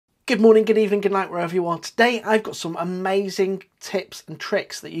Good morning, good evening, good night, wherever you are. Today I've got some amazing tips and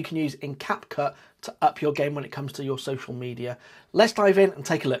tricks that you can use in CapCut to up your game when it comes to your social media. Let's dive in and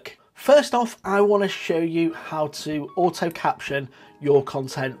take a look. First off, I want to show you how to auto caption your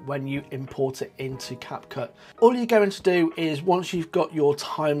content when you import it into CapCut. All you're going to do is, once you've got your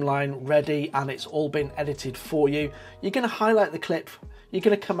timeline ready and it's all been edited for you, you're going to highlight the clip, you're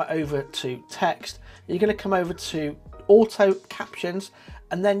going to come over to text, you're going to come over to auto captions,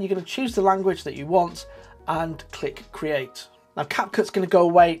 and then you're going to choose the language that you want and click create. Now CapCut's going to go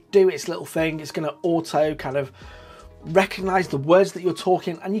away, do its little thing. It's going to auto kind of recognize the words that you're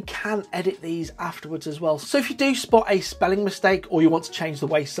talking, and you can edit these afterwards as well. So if you do spot a spelling mistake or you want to change the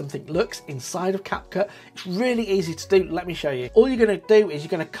way something looks inside of CapCut, it's really easy to do. Let me show you. All you're going to do is you're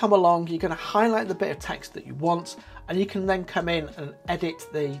going to come along, you're going to highlight the bit of text that you want, and you can then come in and edit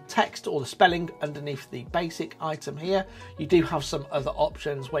the text or the spelling underneath the basic item here. You do have some other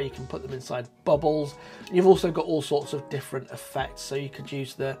options where you can put them inside bubbles. You've also got all sorts of different effects, so you could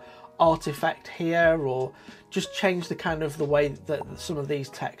use the art effect here, or just change the kind of the way that some of these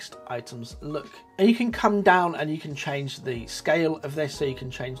text items look. And you can come down and you can change the scale of this, so you can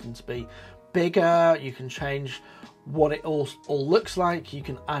change them to be bigger, you can change what it all looks like, you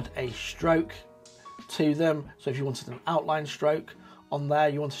can add a stroke to them. So if you wanted an outline stroke on there,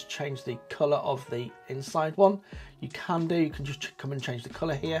 you want to change the color of the inside one, you can just come and change the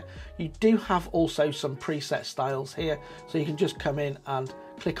color here. You do have also some preset styles here, so you can just come in and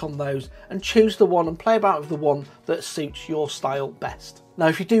click on those and choose the one and play about with the one that suits your style best. Now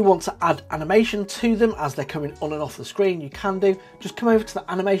if you do want to add animation to them as they're coming on and off the screen, you can do. Just come over to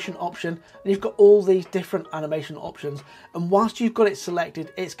the animation option and you've got all these different animation options, and whilst you've got it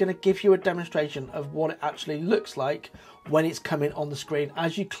selected, it's going to give you a demonstration of what it actually looks like when it's coming on the screen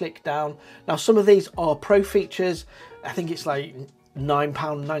as you click down. Now some of these are pro features. I think it's like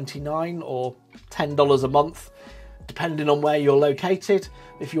 £9.99 or $10 a month, depending on where you're located,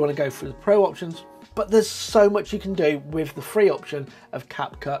 if you want to go through the pro options. But there's so much you can do with the free option of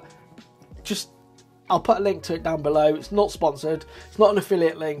CapCut. I'll put a link to it down below. It's not sponsored, it's not an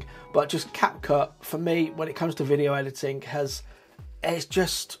affiliate link, but just CapCut for me when it comes to video editing it's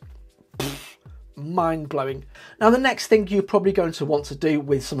just mind-blowing. Now the next thing you're probably going to want to do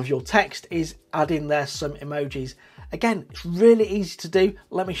with some of your text is add in there some emojis. Again, it's really easy to do.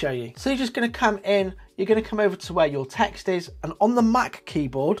 Let me show you. So you're just going to come in, you're going to come over to where your text is, and on the Mac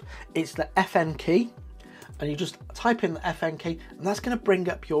keyboard, it's the FN key, and you just type in the FN key, and that's going to bring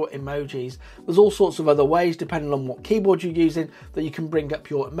up your emojis. There's all sorts of other ways, depending on what keyboard you're using, that you can bring up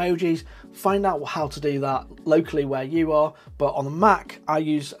your emojis. Find out how to do that locally where you are, but on the Mac,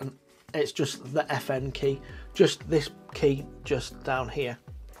 it's just the FN key, just this key just down here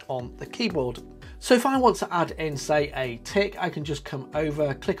on the keyboard. So if I want to add in, say, a tick, I can just come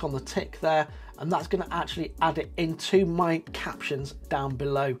over, click on the tick there, and that's going to actually add it into my captions down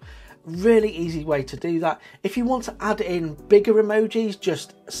below. Really easy way to do that. If you want to add in bigger emojis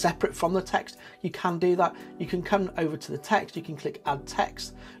just separate from the text, you can do that. You can come over to the text, you can click add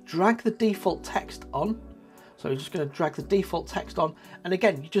text, drag the default text on. So you're just going to drag the default text on, and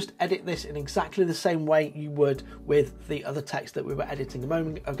again, you just edit this in exactly the same way you would with the other text that we were editing a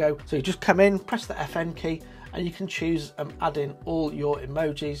moment ago. So you just come in, press the FN key, and you can choose add in all your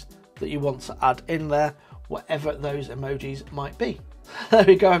emojis that you want to add in there, whatever those emojis might be. There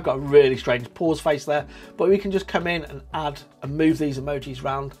we go, I've got a really strange pause face there, but we can just come in and add and move these emojis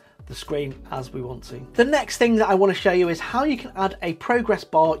around the screen as we want to. The next thing that I want to show you is how you can add a progress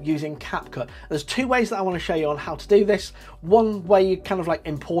bar using CapCut. There's two ways that I want to show you on how to do this. One where you kind of like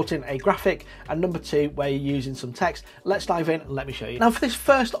importing a graphic, and number two where you're using some text. Let's dive in and let me show you. Now for this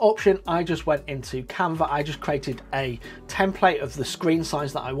first option, I just went into Canva. I just created a template of the screen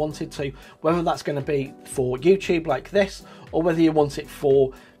size that I wanted to, whether that's going to be for YouTube like this, or whether you want it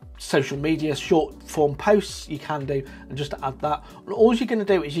for social media short form posts, you can do, and just to add that. And all you're going to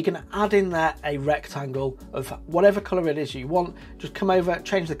do is you're going to add in there a rectangle of whatever color it is you want. Just come over,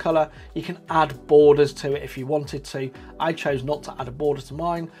 change the color. You can add borders to it if you wanted to. I chose not to add a border to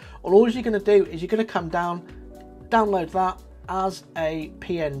mine. And all you're going to do is you're going to come down, download that as a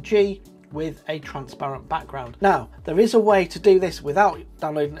PNG with a transparent background. Now there is a way to do this without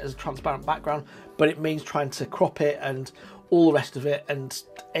downloading it as a transparent background, but it means trying to crop it and all the rest of it, and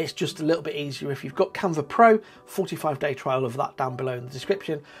it's just a little bit easier if you've got Canva Pro. 45-day trial of that down below in the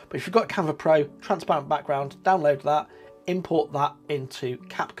description. But if you've got Canva Pro, transparent background, download that, import that into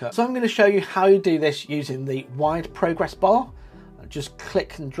CapCut. So I'm going to show you how you do this using the wide progress bar. just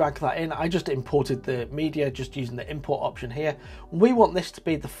click and drag that in. I just imported the media just using the import option here. We want this to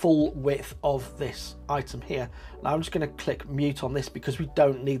be the full width of this item here. Now I'm just going to click mute on this because we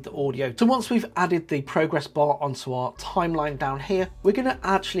don't need the audio. So once we've added the progress bar onto our timeline down here, we're going to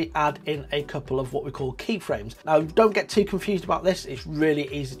actually add in a couple of what we call keyframes. Now don't get too confused about this. It's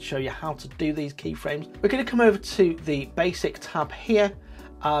really easy to show you how to do these keyframes. We're going to come over to the basic tab here.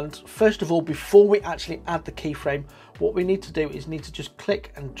 And first of all, before we actually add the keyframe, what we need to do is need to just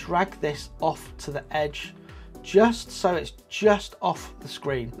click and drag this off to the edge, just so it's just off the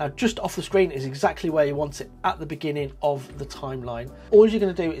screen. Now, just off the screen is exactly where you want it at the beginning of the timeline. All you're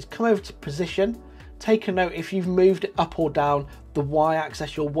going to do is come over to position. Take a note, if you've moved it up or down the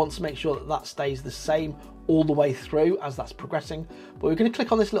y-axis, you'll want to make sure that that stays the same all the way through as that's progressing. But we're going to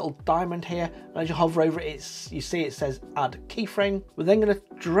click on this little diamond here, and as you hover over it, you see it says add keyframe. We're then going to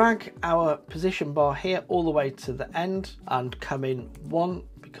drag our position bar here all the way to the end and come in 1,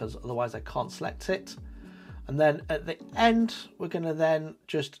 because otherwise I can't select it. And then at the end, we're going to then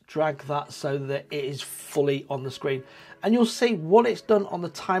just drag that so that it is fully on the screen. And you'll see what it's done on the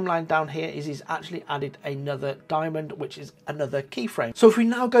timeline down here is it's actually added another diamond, which is another keyframe. So if we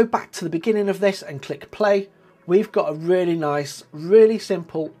now go back to the beginning of this and click play, we've got a really nice, really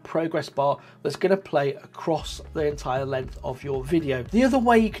simple progress bar that's going to play across the entire length of your video. The other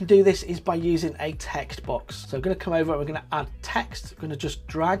way you can do this is by using a text box. So we're going to come over and we're going to add text. We're going to just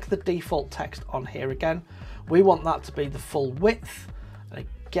drag the default text on here again. We want that to be the full width. And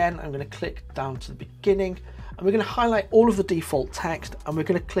again, I'm going to click down to the beginning and we're going to highlight all of the default text and we're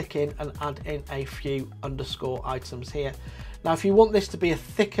going to click in and add in a few underscore items here. Now, if you want this to be a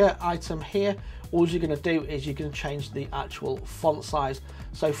thicker item here, all you're going to do is you're going to change the actual font size.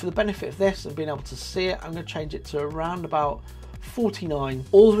 So for the benefit of this and being able to see it, I'm going to change it to around about 49.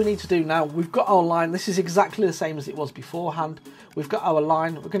 All we need to do now, we've got our line. This is exactly the same as it was beforehand. We've got our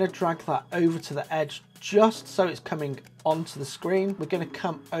line. We're going to drag that over to the edge just so it's coming onto the screen. We're going to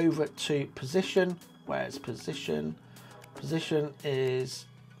come over to position. Where's position? Position is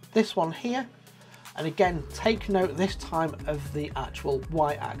this one here. And again, take note this time of the actual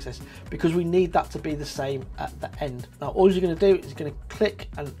y-axis because we need that to be the same at the end. Now, all you're going to do is you're going to click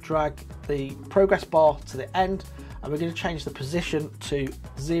and drag the progress bar to the end, and we're going to change the position to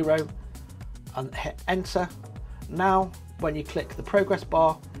 0 and hit enter. Now, when you click the progress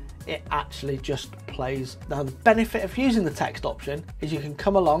bar, it actually just plays. Now, the benefit of using the text option is you can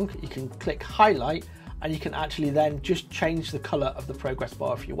come along, you can click highlight, and you can actually then just change the color of the progress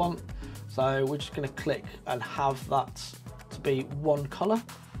bar if you want. So we're just going to click and have that to be one color.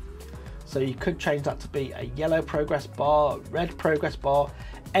 So you could change that to be a yellow progress bar, red progress bar,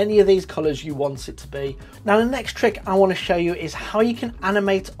 any of these colors you want it to be. Now, the next trick I want to show you is how you can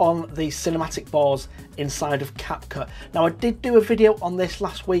animate on the cinematic bars inside of CapCut. Now, I did do a video on this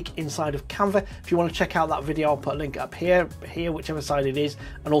last week inside of Canva. If you want to check out that video, I'll put a link up here, whichever side it is,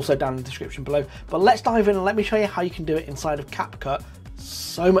 and also down in the description below. But let's dive in and let me show you how you can do it inside of CapCut.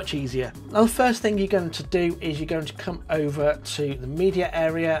 So much easier. Now, the first thing you're going to do is you're going to come over to the media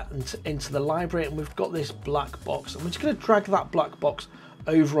area and into the library, and we've got this black box, and we're just going to drag that black box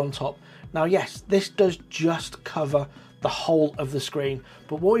over on top. Now, yes, this does just cover the whole of the screen,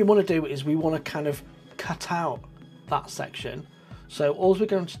 but what we want to do is we want to kind of cut out that section. So all we're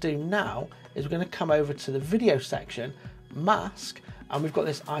going to do now is we're going to come over to the video section, mask, and we've got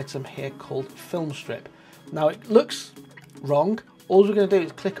this item here called film strip. Now, it looks wrong. All we're going to do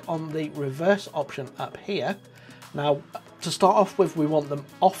is click on the reverse option up here. Now, to start off with, we want them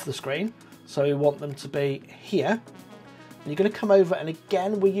off the screen. So we want them to be here. And you're going to come over, and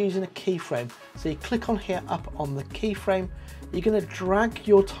again, we're using a keyframe. So you click on here up on the keyframe. You're going to drag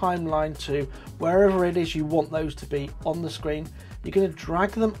your timeline to wherever it is you want those to be on the screen. You're going to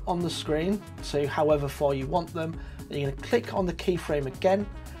drag them on the screen to however far you want them. And you're going to click on the keyframe again,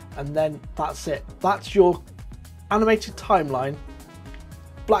 and then that's it. That's your animated timeline.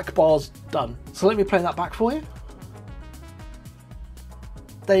 Black bars done. So let me play that back for you.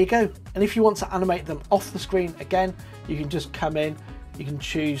 There you go. And if you want to animate them off the screen again, you can just come in, you can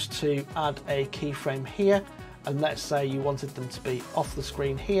choose to add a keyframe here, and let's say you wanted them to be off the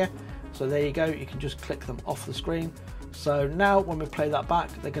screen here. So there you go, you can just click them off the screen. So now when we play that back,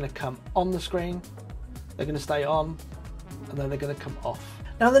 they're going to come on the screen, they're going to stay on, and then they're going to come off.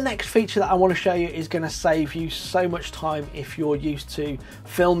 Now the next feature that I want to show you is going to save you so much time if you're used to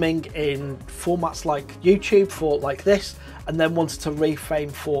filming in formats like YouTube for like this, and then wanted to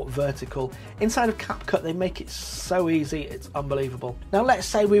reframe for vertical. Inside of CapCut, they make it so easy, it's unbelievable. Now let's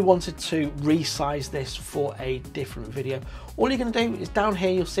say we wanted to resize this for a different video. All you're going to do is down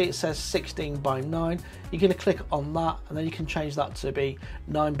here, you'll see it says 16 by 9. You're going to click on that, and then you can change that to be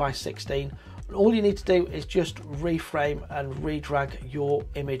 9 by 16. And all you need to do is just reframe and redrag your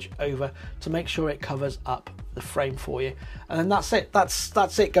image over to make sure it covers up the frame for you. And then that's it.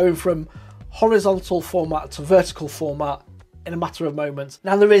 That's it, going from horizontal format to vertical format in a matter of moments.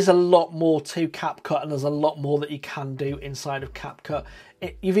 Now there is a lot more to CapCut, and there's a lot more that you can do inside of CapCut.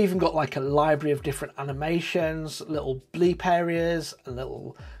 You've even got like a library of different animations, little bleep areas,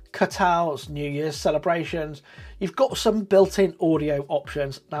 little cutouts, New Year's celebrations. You've got some built-in audio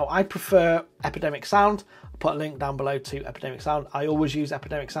options. Now I prefer Epidemic Sound. I'll put a link down below to Epidemic Sound. I always use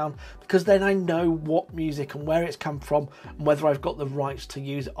Epidemic Sound because then I know what music and where it's come from and whether I've got the rights to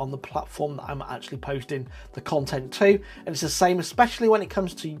use it on the platform that I'm actually posting the content to. And it's the same, especially when it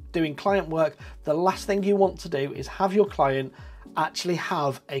comes to doing client work. The last thing you want to do is have your client actually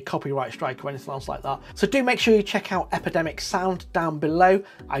have a copyright strike or anything else like that. So do make sure you check out Epidemic Sound down below.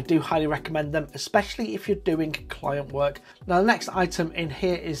 I do highly recommend them, especially if you're doing client work. Now the next item in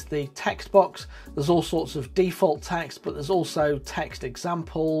here is the text box. There's all sorts of default text, but there's also text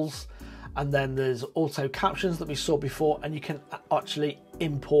examples, and then there's auto captions that we saw before, and you can actually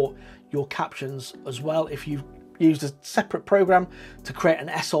import your captions as well if you've used a separate program to create an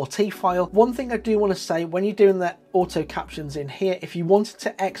SRT file. One thing I do want to say, when you're doing the auto captions in here, if you wanted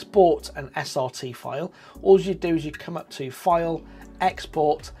to export an SRT file, all you do is you come up to File,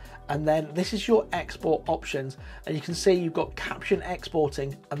 Export, and then this is your export options, and you can see you've got caption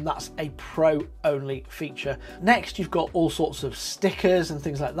exporting, and that's a pro only feature. Next, you've got all sorts of stickers and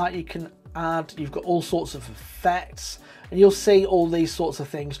things like that you can add. You've got all sorts of effects, and you'll see all these sorts of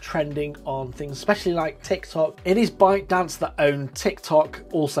things trending on things, especially like TikTok. It is ByteDance that own TikTok,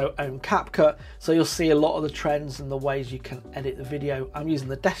 also own CapCut, so you'll see a lot of the trends and the ways you can edit the video. I'm using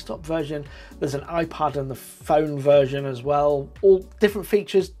the desktop version. There's an iPad and the phone version as well. All different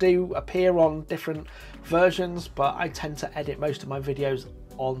features do appear on different versions, but I tend to edit most of my videos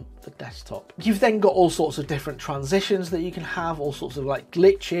on the desktop. You've then got all sorts of different transitions that you can have, all sorts of like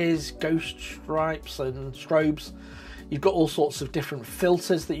glitches, ghost stripes and strobes. You've got all sorts of different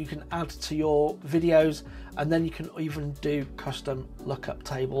filters that you can add to your videos, and then you can even do custom lookup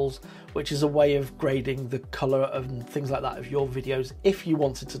tables, which is a way of grading the color and things like that of your videos if you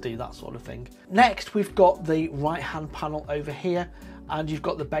wanted to do that sort of thing. Next, we've got the right hand panel over here, and you've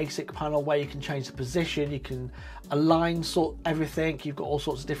got the basic panel where you can change the position, you can align everything. You've got all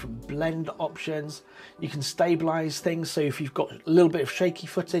sorts of different blend options. You can stabilize things, so if you've got a little bit of shaky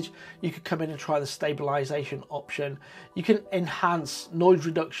footage, you could come in and try the stabilization option. You can enhance noise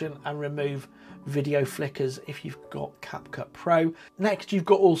reduction and remove video flickers if you've got CapCut Pro. Next, you've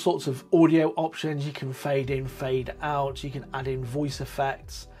got all sorts of audio options. You can fade in, fade out, you can add in voice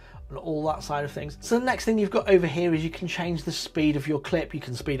effects and all that side of things. So the next thing you've got over here is you can change the speed of your clip. You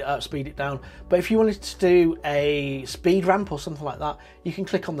can speed it up, speed it down, but if you wanted to do a speed ramp or something like that, you can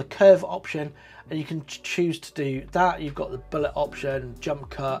click on the curve option and you can choose to do that. You've got the bullet option, jump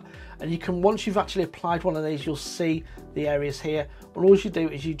cut, and you can, once you've actually applied one of these, you'll see the areas here, and all you do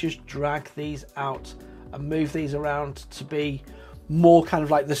is you just drag these out and move these around to be more kind of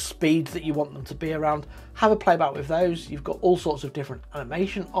like the speed that you want them to be around. Have a play about with those. You've got all sorts of different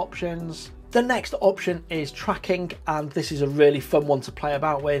animation options. The next option is tracking, and this is a really fun one to play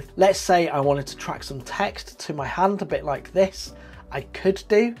about with. Let's say I wanted to track some text to my hand, a bit like this. I could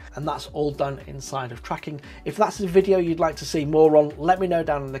do, and that's all done inside of tracking. If that's a video you'd like to see more on, let me know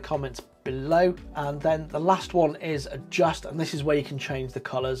down in the comments below. And then the last one is adjust, and this is where you can change the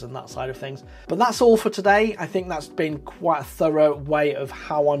colors and that side of things. But that's all for today. I think that's been quite a thorough way of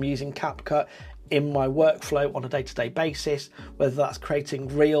how I'm using CapCut in my workflow on a day-to-day basis, whether that's creating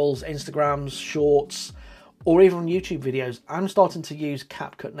reels, Instagrams, shorts, or even YouTube videos. I'm starting to use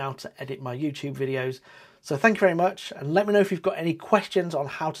CapCut now to edit my YouTube videos. So thank you very much, and let me know if you've got any questions on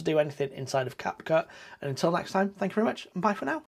how to do anything inside of CapCut. And until next time, thank you very much, and bye for now.